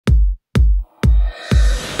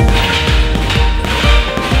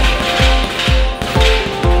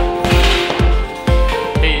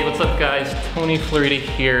me Florida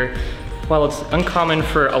here. While it's uncommon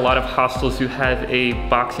for a lot of hostels to have a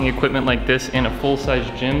boxing equipment like this and a full-size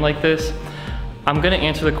gym like this, I'm gonna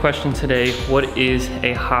answer the question today, what is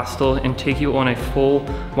a hostel, and take you on a full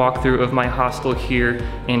walkthrough of my hostel here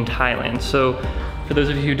in Thailand. So for those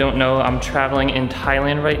of you who don't know, I'm traveling in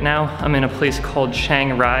Thailand right now. I'm in a place called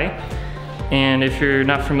Chiang Rai. And if you're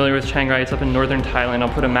not familiar with Chiang Rai, it's up in northern Thailand.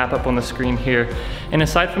 I'll put a map up on the screen here. And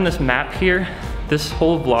aside from this map here, this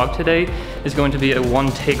whole vlog today is going to be a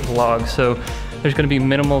one-take vlog. So there's gonna be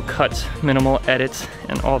minimal cuts, minimal edits,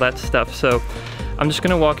 and all that stuff. So I'm just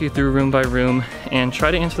gonna walk you through room by room and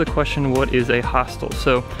try to answer the question, what is a hostel?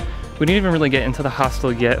 So we didn't even really get into the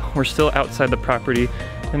hostel yet. We're still outside the property.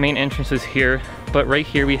 The main entrance is here, but right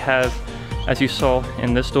here we have, as you saw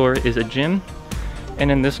in this door, is a gym.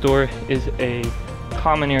 And in this door is a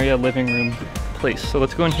common area living room place. So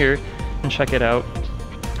let's go in here and check it out.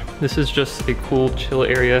 This is just a cool chill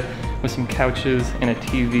area with some couches and a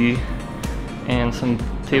TV and some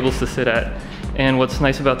tables to sit at. And what's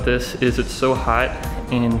nice about this is it's so hot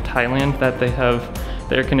in Thailand that they have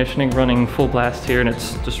the air conditioning running full blast here, and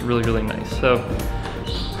it's just really, really nice. So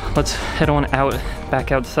let's head on out,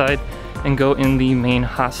 back outside, and go in the main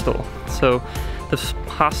hostel. So this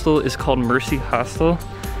hostel is called Mercy Hostel,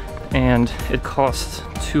 and it costs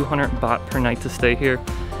 200 baht per night to stay here.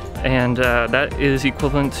 And that is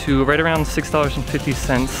equivalent to right around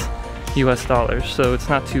 $6.50 US dollars. So it's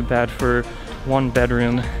not too bad for one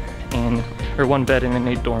bedroom or one bed in an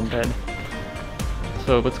 8-dorm bed.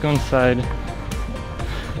 So let's go inside.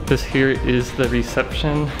 This here is the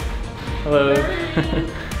reception. Hello.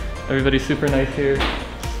 Everybody's super nice here.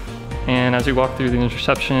 And as we walk through the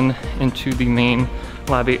reception into the main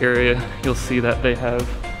lobby area, you'll see that they have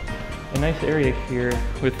a nice area here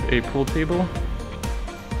with a pool table,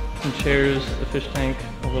 some chairs, a fish tank,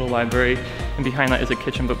 a little library, and behind that is a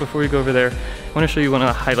kitchen. But before we go over there, I want to show you one of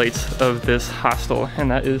the highlights of this hostel,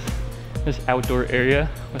 and that is this outdoor area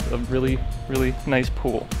with a really, really nice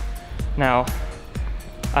pool. Now,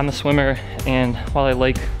 I'm a swimmer, and while I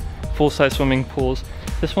like full-size swimming pools,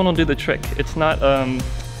 this one will do the trick. It's not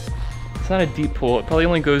a deep pool. It probably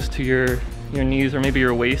only goes to your knees or maybe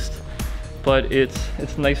your waist, but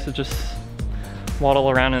it's nice to just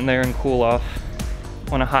waddle around in there and cool off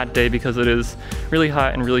on a hot day, because it is really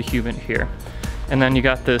hot and really humid here. And then you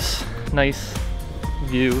got this nice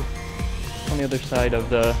view on the other side of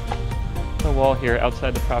the wall here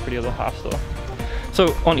outside the property of the hostel.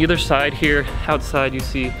 So on either side here outside, you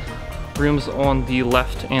see rooms on the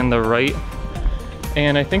left and the right,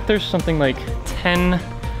 and I think there's something like 10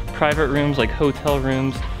 private rooms, like hotel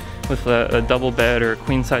rooms with a double bed or a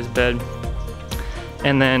queen size bed,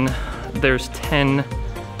 and then there's 10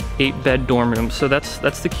 8-bed dorm rooms. So that's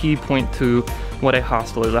the key point to what a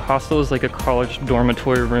hostel is. A hostel is like a college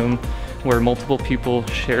dormitory room where multiple people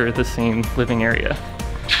share the same living area.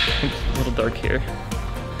 It's a little dark here.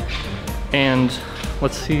 And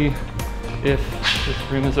let's see if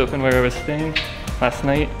this room is open where I was staying last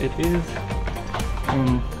night. It is.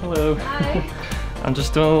 Hello. Hi. I'm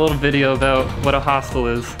just doing a little video about what a hostel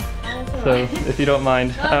is. So if you don't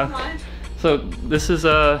mind. So this is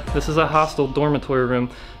a hostel dormitory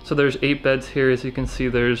room. So there's 8 beds here. As you can see,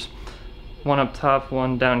 there's one up top,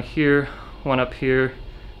 one down here, one up here,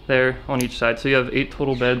 there on each side. So you have 8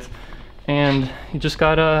 total beds, and you just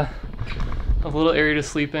got a little area to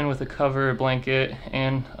sleep in with a cover, a blanket,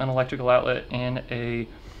 and an electrical outlet, and a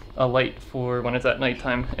light for when it's at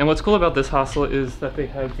nighttime. And what's cool about this hostel is that they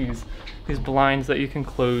have these blinds that you can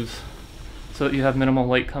close so that you have minimal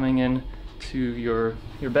light coming in to your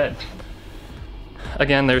bed.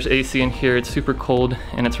 Again, there's AC in here. It's super cold,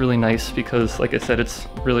 and it's really nice because, like I said, it's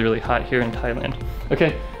really, really hot here in Thailand.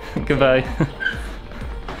 Okay, goodbye.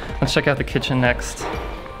 Let's check out the kitchen next.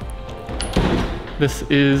 This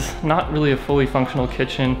is not really a fully functional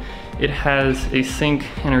kitchen. It has a sink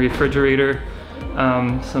and a refrigerator,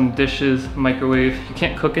 some dishes, microwave. You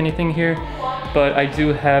can't cook anything here, but I do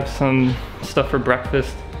have some stuff for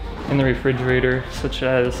breakfast in the refrigerator, such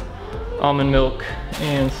as almond milk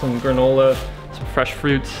and some granola, some fresh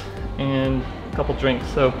fruits, and a couple drinks.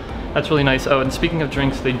 So that's really nice. Oh, and speaking of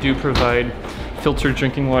drinks, they do provide filtered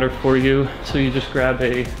drinking water for you. So you just grab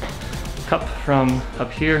a cup from up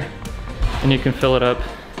here, and you can fill it up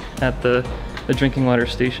at the drinking water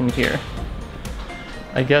station here.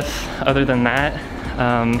 I guess other than that,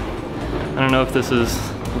 I don't know if this is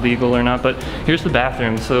legal or not, but here's the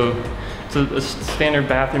bathroom. So it's a standard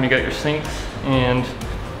bathroom. You got your sinks and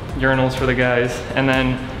urinals for the guys, and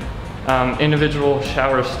then individual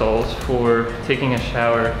shower stalls for taking a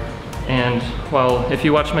shower. And well, if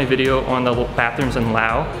you watch my video on the bathrooms in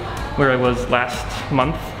Laos, where I was last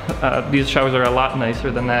month, these showers are a lot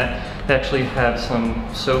nicer than that. They actually have some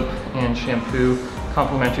soap and shampoo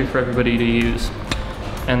complimentary for everybody to use.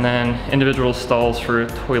 And then individual stalls for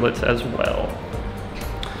toilets as well.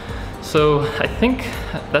 So I think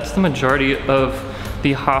that's the majority of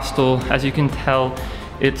the hostel. As you can tell,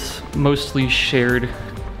 it's mostly shared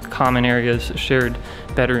common areas, shared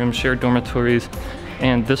bedrooms, shared dormitories.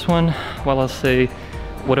 And this one, while I'll say,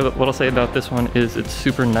 what I'll say about this one is it's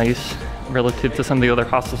super nice relative to some of the other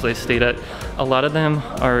hostels I stayed at. A lot of them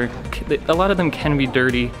can be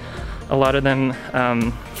dirty. A lot of them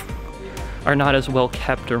are not as well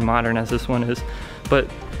kept or modern as this one is. But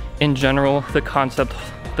in general, the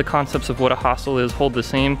concepts of what a hostel is hold the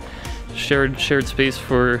same. Shared space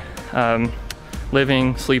for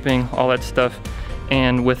living, sleeping, all that stuff.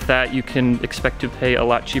 And with that, you can expect to pay a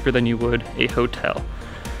lot cheaper than you would a hotel.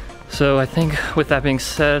 So I think with that being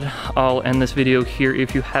said, I'll end this video here.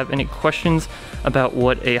 If you have any questions about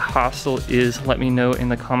what a hostel is, let me know in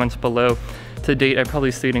the comments below. To date, I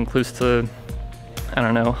probably stayed in close to, I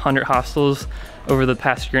don't know, 100 hostels over the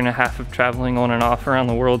past year and a half of traveling on and off around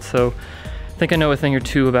the world. So I think I know a thing or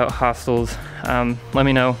two about hostels. Let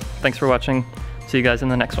me know. Thanks for watching. See you guys in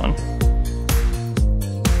the next one.